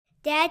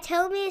Dad,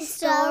 tell me a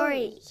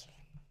story.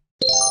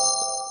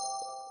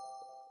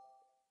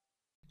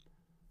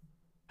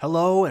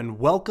 Hello and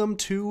welcome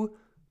to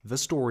The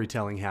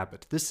Storytelling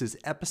Habit. This is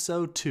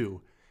episode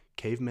 2.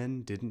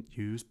 Cavemen didn't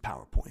use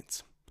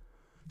PowerPoints.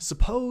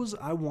 Suppose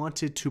I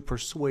wanted to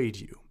persuade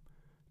you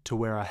to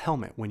wear a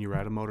helmet when you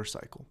ride a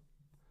motorcycle.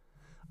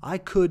 I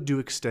could do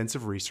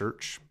extensive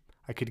research.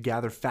 I could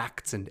gather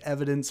facts and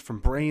evidence from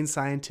brain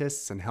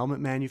scientists and helmet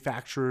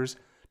manufacturers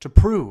to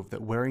prove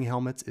that wearing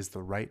helmets is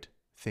the right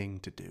thing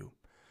to do.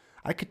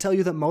 I could tell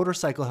you that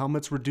motorcycle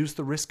helmets reduce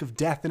the risk of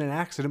death in an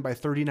accident by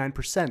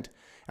 39%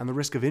 and the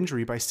risk of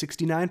injury by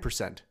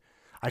 69%.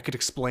 I could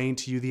explain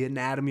to you the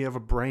anatomy of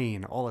a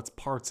brain, all its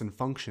parts and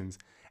functions,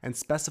 and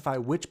specify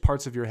which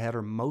parts of your head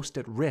are most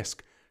at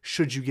risk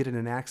should you get in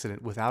an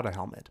accident without a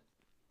helmet.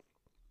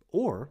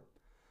 Or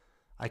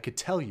I could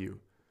tell you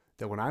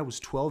that when I was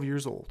 12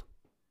 years old,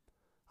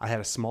 I had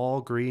a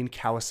small green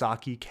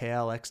Kawasaki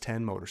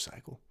KLX-10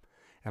 motorcycle,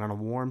 and on a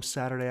warm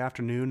Saturday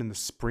afternoon in the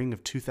spring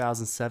of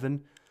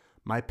 2007,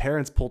 my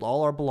parents pulled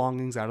all our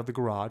belongings out of the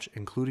garage,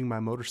 including my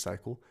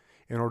motorcycle,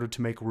 in order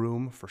to make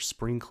room for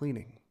spring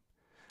cleaning.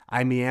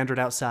 I meandered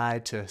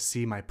outside to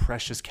see my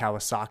precious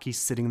Kawasaki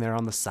sitting there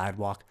on the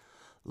sidewalk,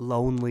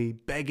 lonely,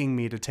 begging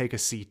me to take a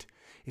seat.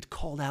 It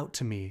called out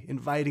to me,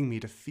 inviting me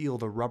to feel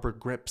the rubber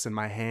grips in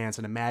my hands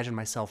and imagine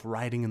myself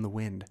riding in the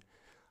wind.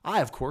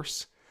 I, of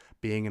course,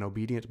 being an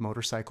obedient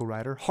motorcycle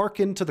rider,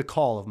 hearkened to the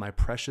call of my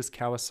precious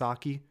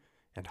Kawasaki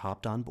and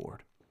hopped on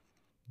board.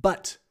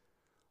 But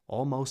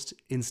almost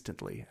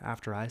instantly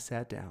after I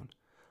sat down,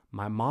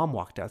 my mom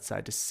walked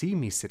outside to see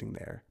me sitting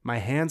there, my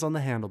hands on the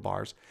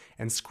handlebars,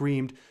 and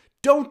screamed,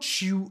 "Don't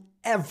you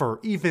ever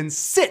even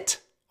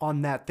sit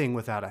on that thing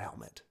without a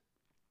helmet."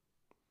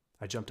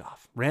 I jumped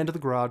off, ran to the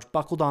garage,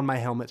 buckled on my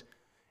helmet,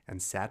 and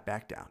sat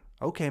back down.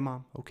 Okay,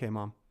 Mom.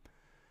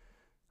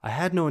 I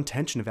had no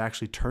intention of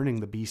actually turning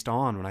the beast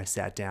on when I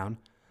sat down,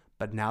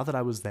 but now that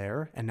I was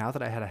there, and now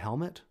that I had a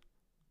helmet,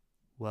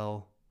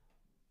 well,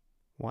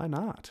 why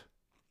not?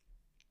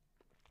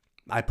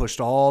 I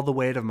pushed all the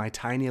weight of my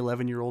tiny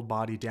 11-year-old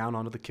body down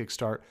onto the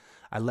kickstart.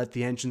 I let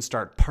the engine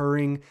start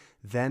purring.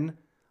 Then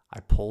I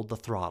pulled the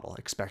throttle,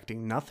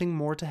 expecting nothing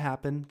more to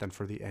happen than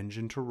for the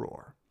engine to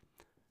roar.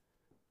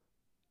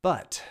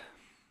 But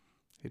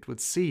it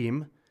would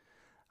seem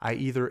I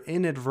either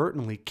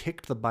inadvertently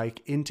kicked the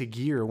bike into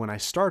gear when I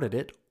started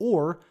it,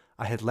 or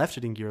I had left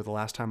it in gear the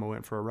last time I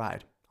went for a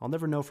ride. I'll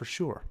never know for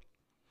sure.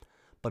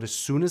 But as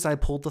soon as I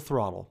pulled the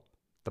throttle,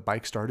 the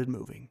bike started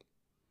moving.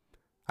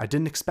 I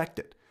didn't expect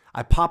it.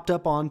 I popped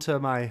up onto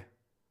my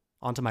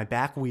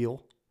back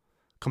wheel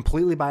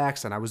completely by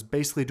accident. I was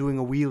basically doing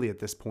a wheelie at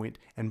this point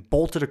and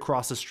bolted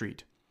across the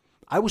street.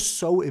 I was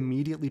so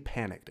immediately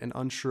panicked and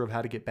unsure of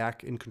how to get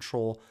back in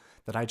control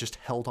that I just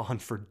held on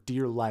for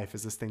dear life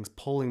as this thing's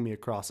pulling me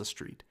across the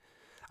street.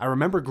 I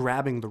remember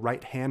grabbing the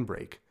right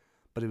handbrake,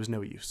 but it was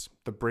no use.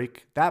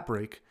 That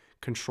brake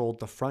controlled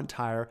the front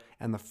tire,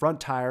 and the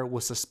front tire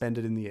was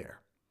suspended in the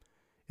air.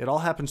 It all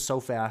happened so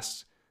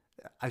fast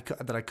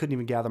that I couldn't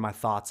even gather my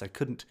thoughts. I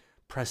couldn't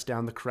press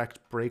down the correct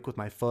brake with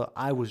my foot.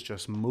 I was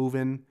just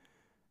moving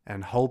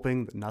and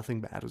hoping that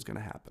nothing bad was going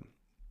to happen.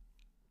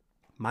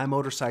 My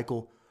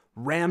motorcycle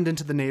rammed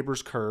into the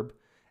neighbor's curb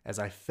as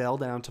I fell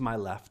down to my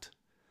left,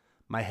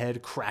 my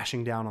head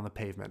crashing down on the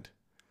pavement.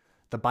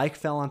 The bike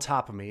fell on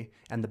top of me,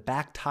 and the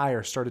back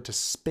tire started to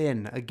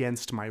spin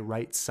against my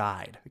right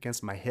side,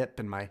 against my hip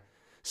and my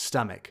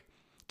stomach,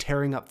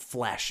 tearing up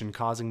flesh and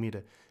causing me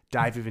to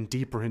dive even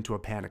deeper into a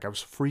panic. I was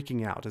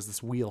freaking out as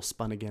this wheel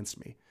spun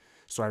against me.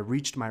 So I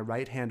reached my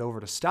right hand over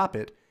to stop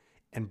it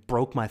and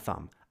broke my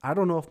thumb. I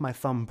don't know if my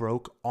thumb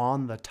broke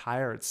on the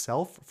tire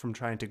itself from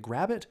trying to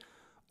grab it,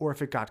 or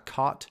if it got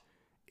caught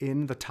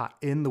in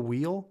the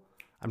wheel.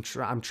 I'm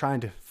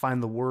trying to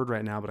find the word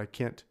right now, but I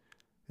can't.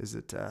 Is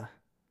it?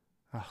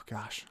 Oh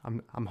gosh,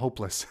 I'm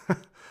hopeless.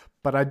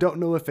 But I don't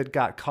know if it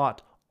got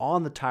caught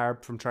on the tire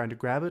from trying to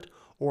grab it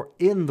or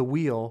in the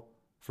wheel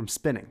from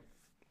spinning.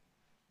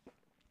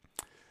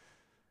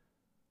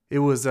 It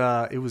was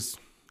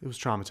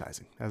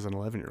traumatizing as an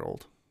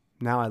 11-year-old.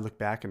 Now I look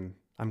back and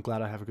I'm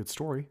glad I have a good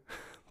story,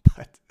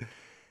 but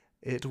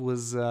it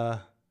was,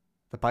 the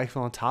bike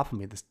fell on top of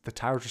me. The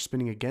tires were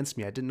spinning against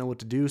me. I didn't know what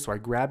to do, so I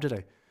grabbed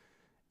it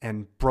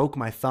and broke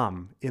my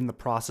thumb in the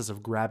process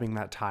of grabbing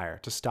that tire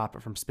to stop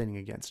it from spinning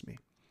against me.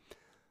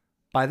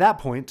 By that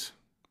point,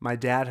 my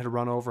dad had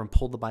run over and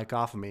pulled the bike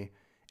off of me,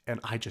 and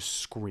I just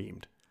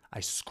screamed.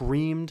 I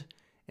screamed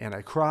and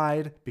I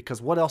cried,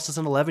 because what else is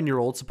an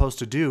 11-year-old supposed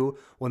to do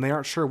when they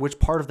aren't sure which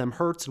part of them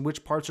hurts and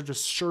which parts are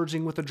just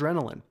surging with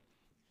adrenaline?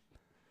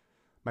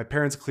 My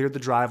parents cleared the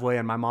driveway,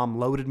 and my mom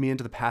loaded me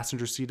into the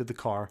passenger seat of the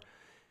car,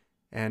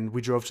 and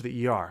we drove to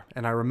the ER.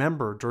 And I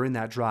remember during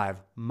that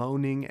drive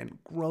moaning and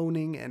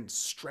groaning and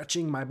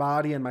stretching my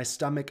body and my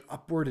stomach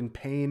upward in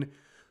pain,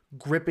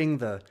 gripping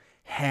the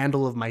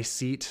handle of my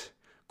seat,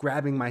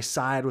 grabbing my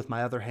side with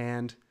my other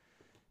hand,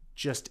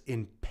 just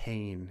in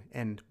pain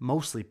and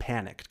mostly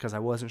panicked because I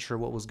wasn't sure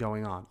what was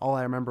going on. All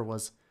I remember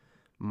was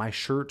my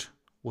shirt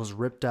was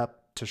ripped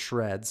up to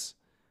shreds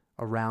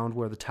around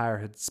where the tire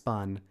had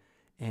spun,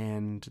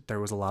 and there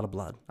was a lot of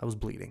blood. I was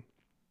bleeding.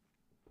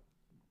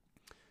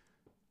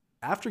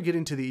 After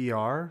getting to the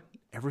ER,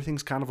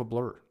 everything's kind of a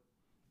blur.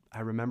 I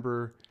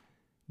remember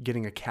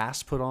getting a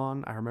cast put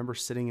on. I remember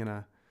sitting in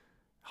a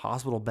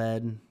hospital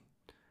bed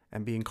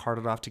and being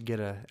carted off to get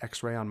an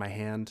x-ray on my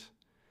hand.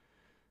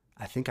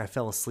 I think I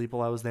fell asleep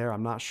while I was there.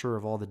 I'm not sure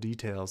of all the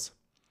details.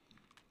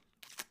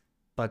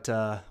 But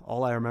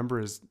all I remember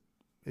is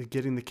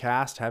getting the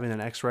cast, having an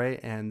x-ray,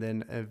 and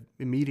then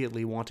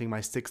immediately wanting my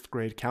 6th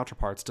grade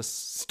counterparts to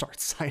start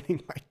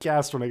signing my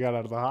cast when I got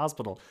out of the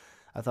hospital.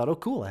 I thought, oh,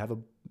 cool, I have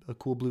a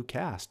cool blue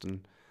cast,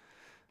 and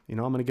I'm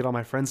going to get all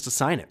my friends to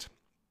sign it.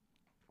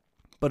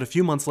 But a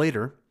few months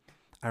later,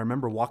 I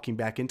remember walking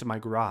back into my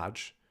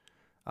garage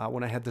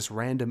when I had this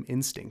random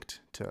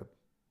instinct to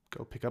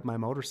go pick up my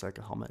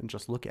motorcycle helmet and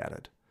just look at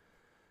it.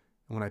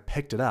 And when I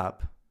picked it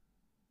up,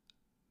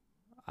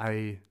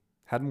 I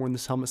hadn't worn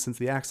this helmet since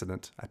the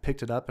accident. I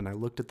picked it up and I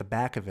looked at the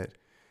back of it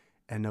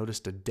and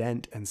noticed a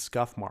dent and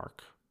scuff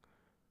mark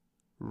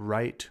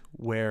right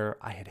where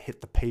I had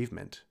hit the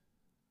pavement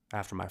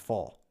after my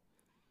fall.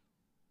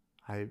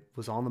 I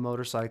was on the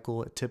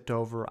motorcycle, it tipped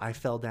over, I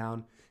fell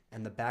down,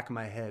 and the back of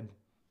my head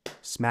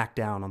smacked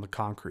down on the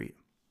concrete.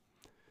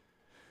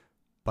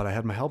 But I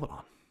had my helmet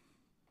on.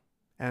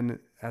 And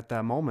at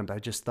that moment, I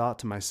just thought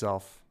to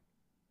myself,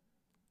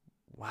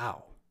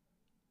 wow,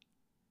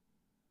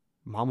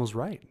 Mom was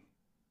right.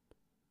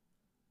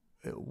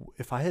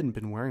 If I hadn't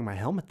been wearing my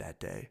helmet that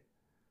day,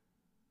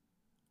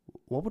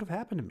 what would have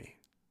happened to me?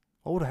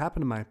 What would have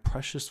happened to my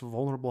precious,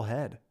 vulnerable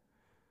head?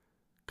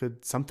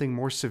 Could something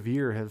more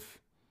severe have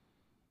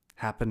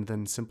happened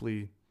than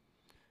simply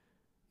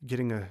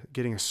getting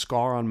a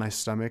scar on my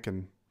stomach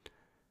and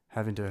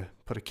having to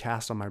put a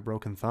cast on my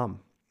broken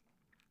thumb?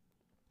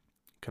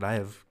 Could I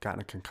have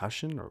gotten a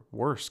concussion, or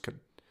worse, could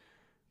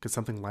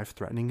something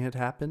life-threatening have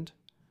happened?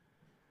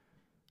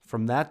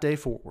 From that day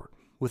forward,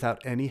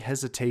 without any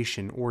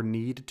hesitation or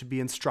need to be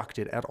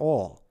instructed at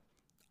all,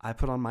 I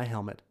put on my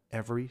helmet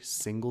every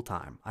single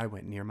time I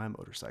went near my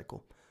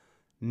motorcycle.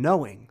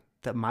 Knowing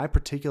that my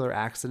particular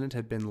accident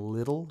had been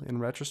little in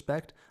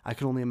retrospect, I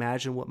can only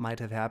imagine what might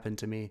have happened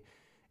to me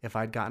if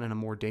I'd gotten in a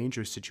more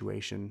dangerous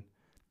situation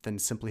than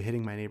simply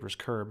hitting my neighbor's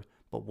curb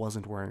but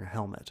wasn't wearing a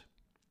helmet.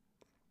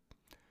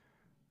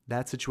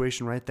 That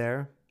situation right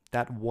there,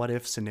 that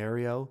what-if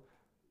scenario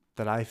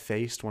that I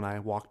faced when I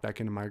walked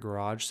back into my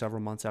garage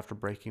several months after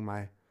breaking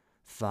my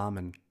thumb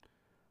and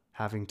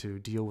having to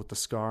deal with the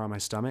scar on my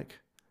stomach,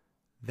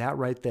 that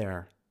right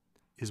there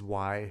is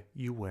why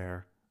you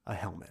wear a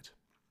helmet.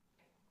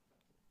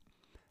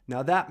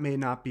 Now, that may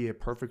not be a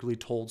perfectly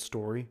told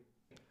story.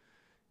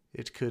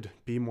 It could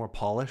be more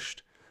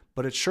polished,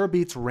 but it sure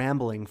beats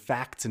rambling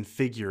facts and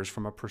figures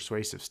from a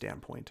persuasive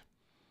standpoint.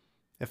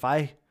 If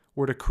I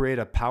were to create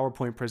a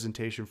PowerPoint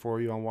presentation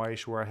for you on why you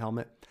should wear a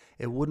helmet,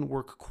 it wouldn't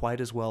work quite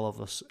as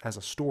well as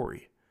a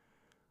story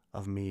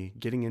of me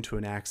getting into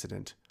an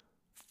accident,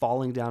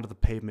 falling down to the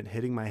pavement,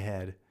 hitting my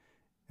head,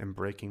 and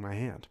breaking my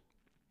hand.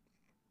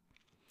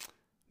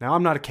 Now,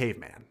 I'm not a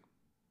caveman,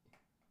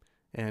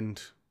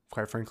 and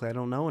quite frankly, I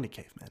don't know any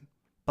cavemen.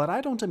 But I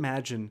don't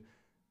imagine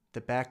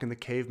that back in the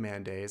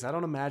caveman days, I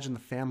don't imagine the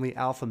family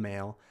alpha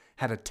male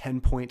had a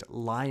 10-point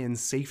lion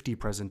safety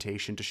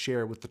presentation to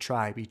share with the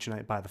tribe each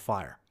night by the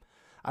fire.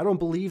 I don't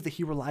believe that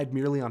he relied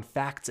merely on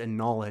facts and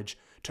knowledge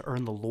to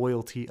earn the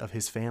loyalty of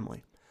his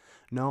family.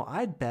 No,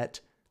 I'd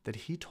bet that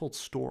he told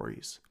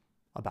stories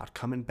about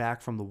coming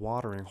back from the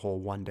watering hole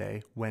one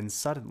day when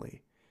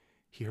suddenly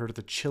he heard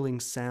the chilling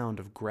sound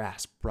of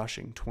grass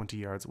brushing 20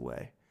 yards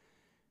away.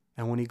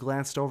 And when he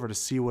glanced over to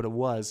see what it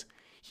was,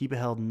 he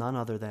beheld none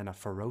other than a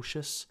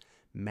ferocious,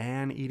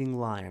 man-eating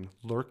lion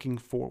lurking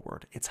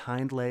forward, its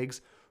hind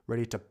legs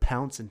ready to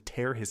pounce and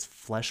tear his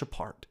flesh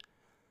apart.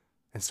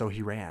 And so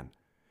he ran.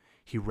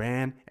 He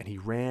ran and he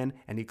ran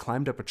and he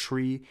climbed up a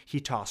tree. He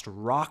tossed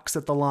rocks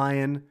at the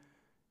lion,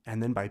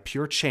 and then by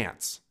pure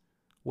chance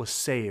was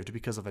saved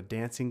because of a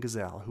dancing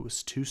gazelle who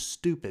was too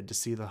stupid to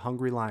see the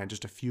hungry lion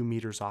just a few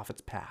meters off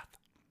its path.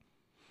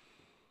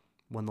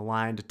 When the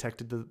lion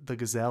detected the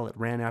gazelle, it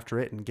ran after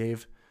it and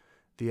gave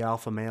the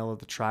alpha male of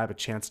the tribe a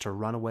chance to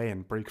run away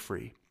and break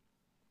free.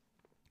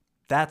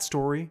 That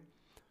story,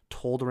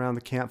 told around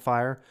the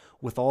campfire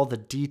with all the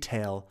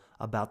detail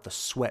about the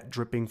sweat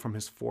dripping from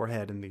his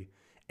forehead and the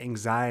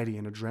anxiety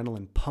and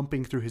adrenaline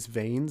pumping through his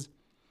veins,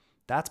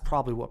 that's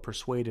probably what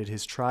persuaded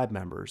his tribe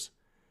members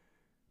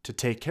to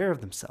take care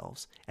of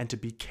themselves and to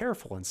be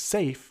careful and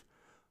safe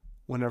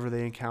whenever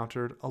they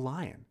encountered a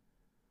lion.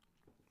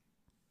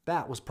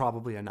 That was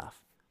probably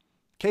enough.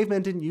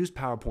 Cavemen didn't use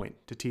PowerPoint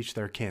to teach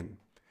their kin.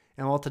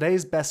 And while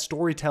today's best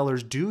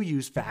storytellers do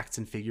use facts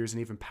and figures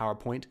and even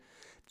PowerPoint,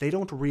 they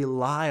don't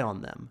rely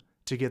on them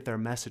to get their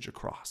message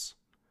across.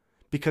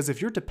 Because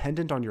if you're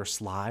dependent on your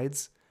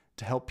slides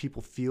to help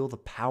people feel the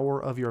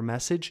power of your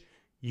message,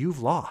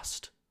 you've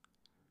lost.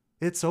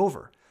 It's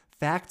over.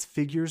 Facts,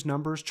 figures,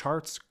 numbers,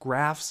 charts,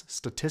 graphs,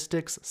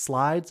 statistics,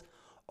 slides,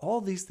 all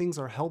these things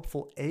are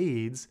helpful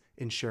aids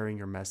in sharing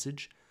your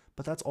message,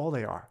 but that's all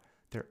they are.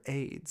 They're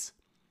aids.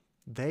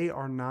 They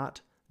are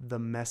not the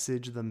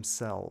message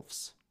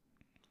themselves.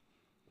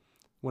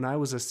 When I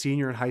was a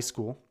senior in high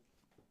school,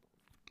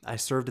 I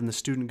served in the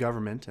student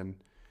government, and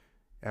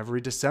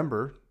every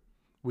December,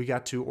 we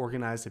got to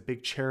organize a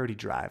big charity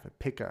drive,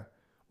 pick a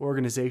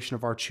organization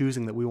of our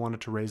choosing that we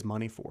wanted to raise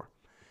money for.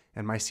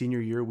 And my senior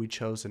year, we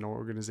chose an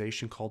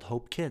organization called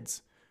Hope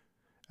Kids,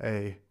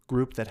 a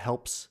group that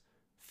helps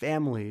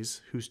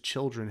families whose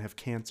children have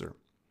cancer.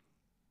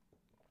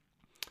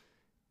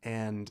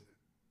 And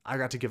I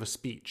got to give a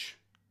speech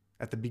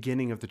at the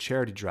beginning of the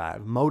charity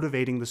drive,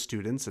 motivating the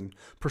students and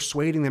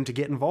persuading them to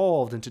get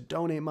involved and to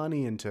donate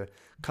money and to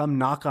come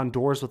knock on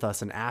doors with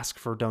us and ask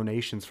for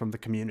donations from the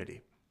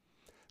community.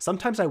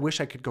 Sometimes I wish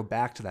I could go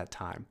back to that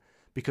time,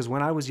 because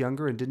when I was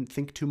younger and didn't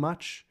think too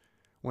much,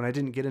 when I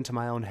didn't get into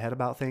my own head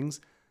about things,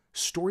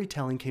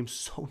 storytelling came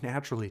so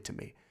naturally to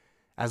me.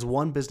 As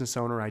one business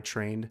owner I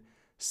trained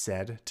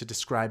said to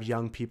describe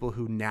young people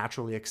who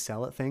naturally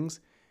excel at things,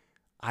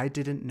 I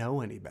didn't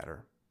know any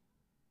better.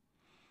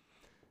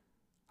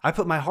 I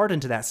put my heart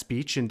into that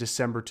speech in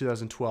December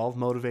 2012,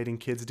 motivating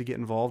kids to get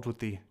involved with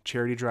the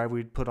charity drive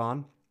we'd put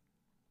on.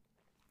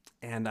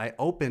 And I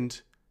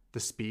opened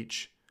the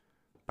speech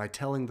by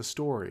telling the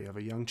story of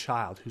a young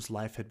child whose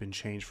life had been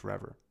changed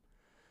forever.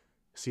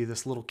 See,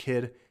 this little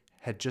kid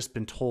had just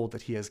been told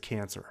that he has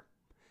cancer.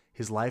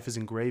 His life is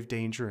in grave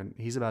danger, and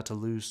he's about to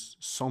lose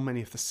so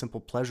many of the simple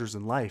pleasures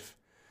in life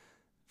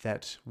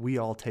that we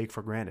all take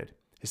for granted.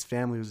 His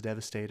family was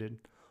devastated.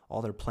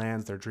 All their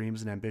plans, their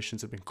dreams, and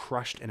ambitions have been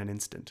crushed in an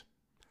instant.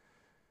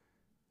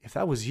 If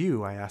that was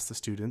you, I asked the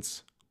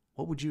students,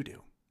 what would you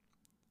do?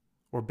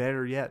 Or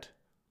better yet,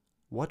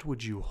 what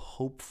would you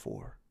hope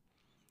for?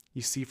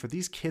 You see, for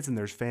these kids and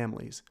their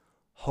families,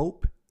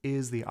 hope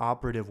is the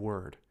operative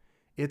word.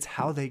 It's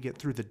how they get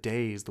through the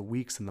days, the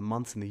weeks, and the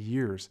months, and the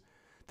years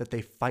that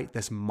they fight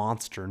this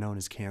monster known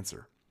as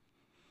cancer.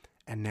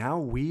 And now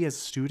we as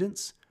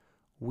students,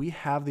 we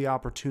have the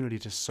opportunity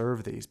to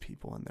serve these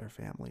people and their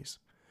families.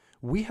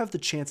 We have the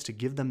chance to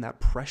give them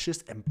that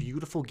precious and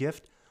beautiful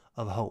gift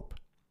of hope.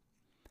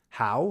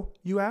 How,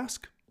 you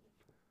ask?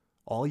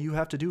 All you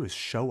have to do is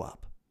show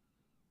up.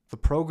 The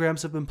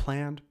programs have been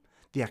planned.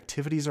 The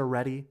activities are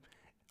ready.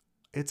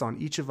 It's on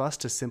each of us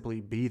to simply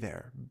be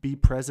there, be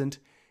present,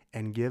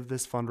 and give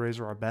this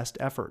fundraiser our best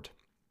effort.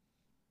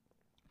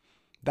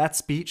 That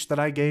speech that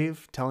I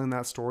gave, telling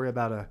that story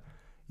about a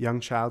young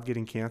child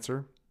getting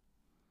cancer,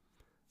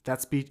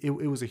 that speech, it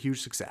was a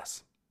huge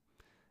success.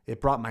 It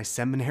brought my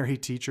seminary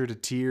teacher to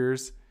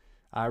tears.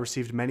 I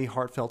received many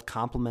heartfelt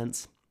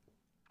compliments.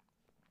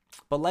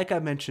 But like I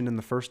mentioned in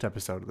the first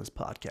episode of this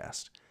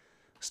podcast,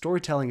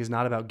 storytelling is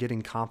not about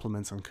getting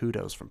compliments and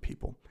kudos from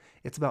people.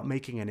 It's about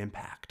making an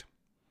impact.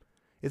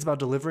 It's about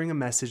delivering a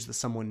message that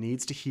someone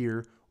needs to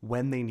hear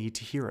when they need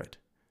to hear it.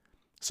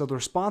 So the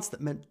response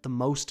that meant the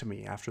most to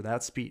me after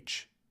that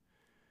speech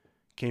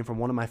came from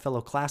one of my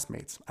fellow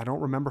classmates. I don't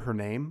remember her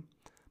name,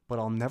 but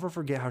I'll never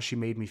forget how she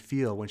made me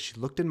feel when she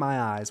looked in my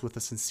eyes with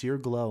a sincere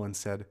glow and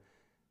said,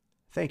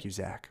 "Thank you,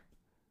 Zach."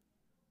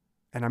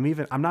 And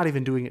I'm not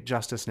even doing it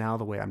justice now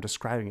the way I'm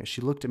describing it. She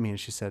looked at me and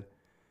she said,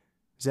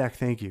 "Zach,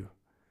 thank you.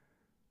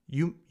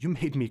 You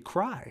made me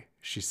cry,"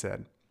 she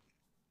said.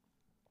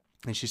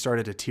 And she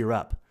started to tear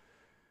up.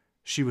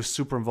 She was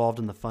super involved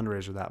in the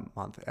fundraiser that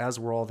month, as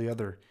were all the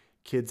other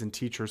kids and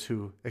teachers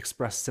who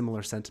expressed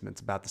similar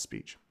sentiments about the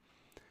speech.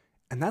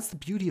 And that's the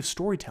beauty of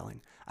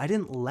storytelling. I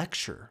didn't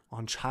lecture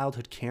on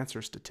childhood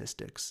cancer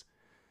statistics.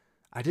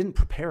 I didn't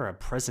prepare a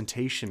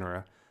presentation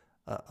or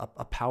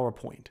a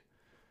PowerPoint.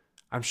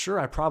 I'm sure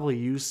I probably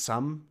used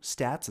some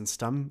stats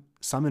and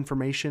some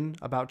information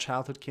about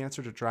childhood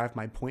cancer to drive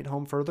my point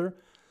home further,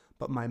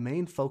 but my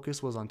main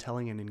focus was on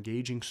telling an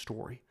engaging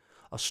story,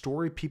 a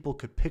story people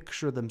could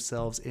picture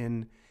themselves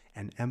in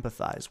and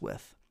empathize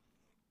with.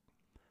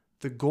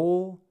 The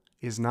goal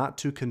is not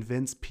to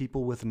convince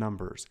people with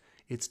numbers.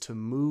 It's to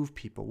move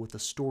people with a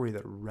story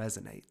that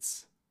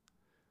resonates.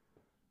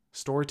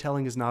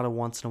 Storytelling is not a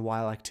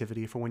once-in-a-while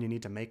activity for when you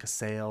need to make a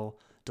sale,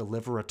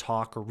 deliver a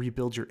talk, or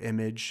rebuild your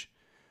image.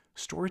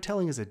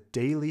 Storytelling is a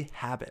daily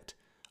habit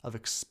of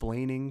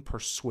explaining,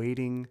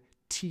 persuading,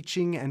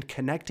 teaching, and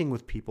connecting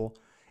with people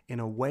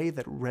in a way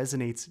that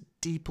resonates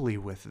deeply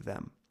with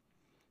them.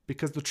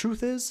 Because the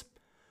truth is,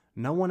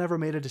 no one ever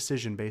made a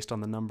decision based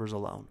on the numbers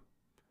alone.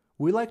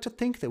 We like to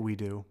think that we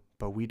do,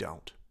 but we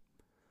don't.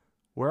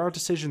 Where our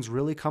decisions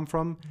really come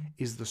from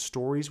is the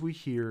stories we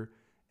hear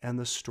and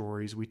the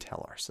stories we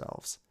tell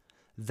ourselves.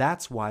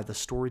 That's why the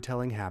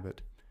storytelling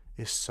habit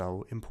is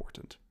so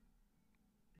important.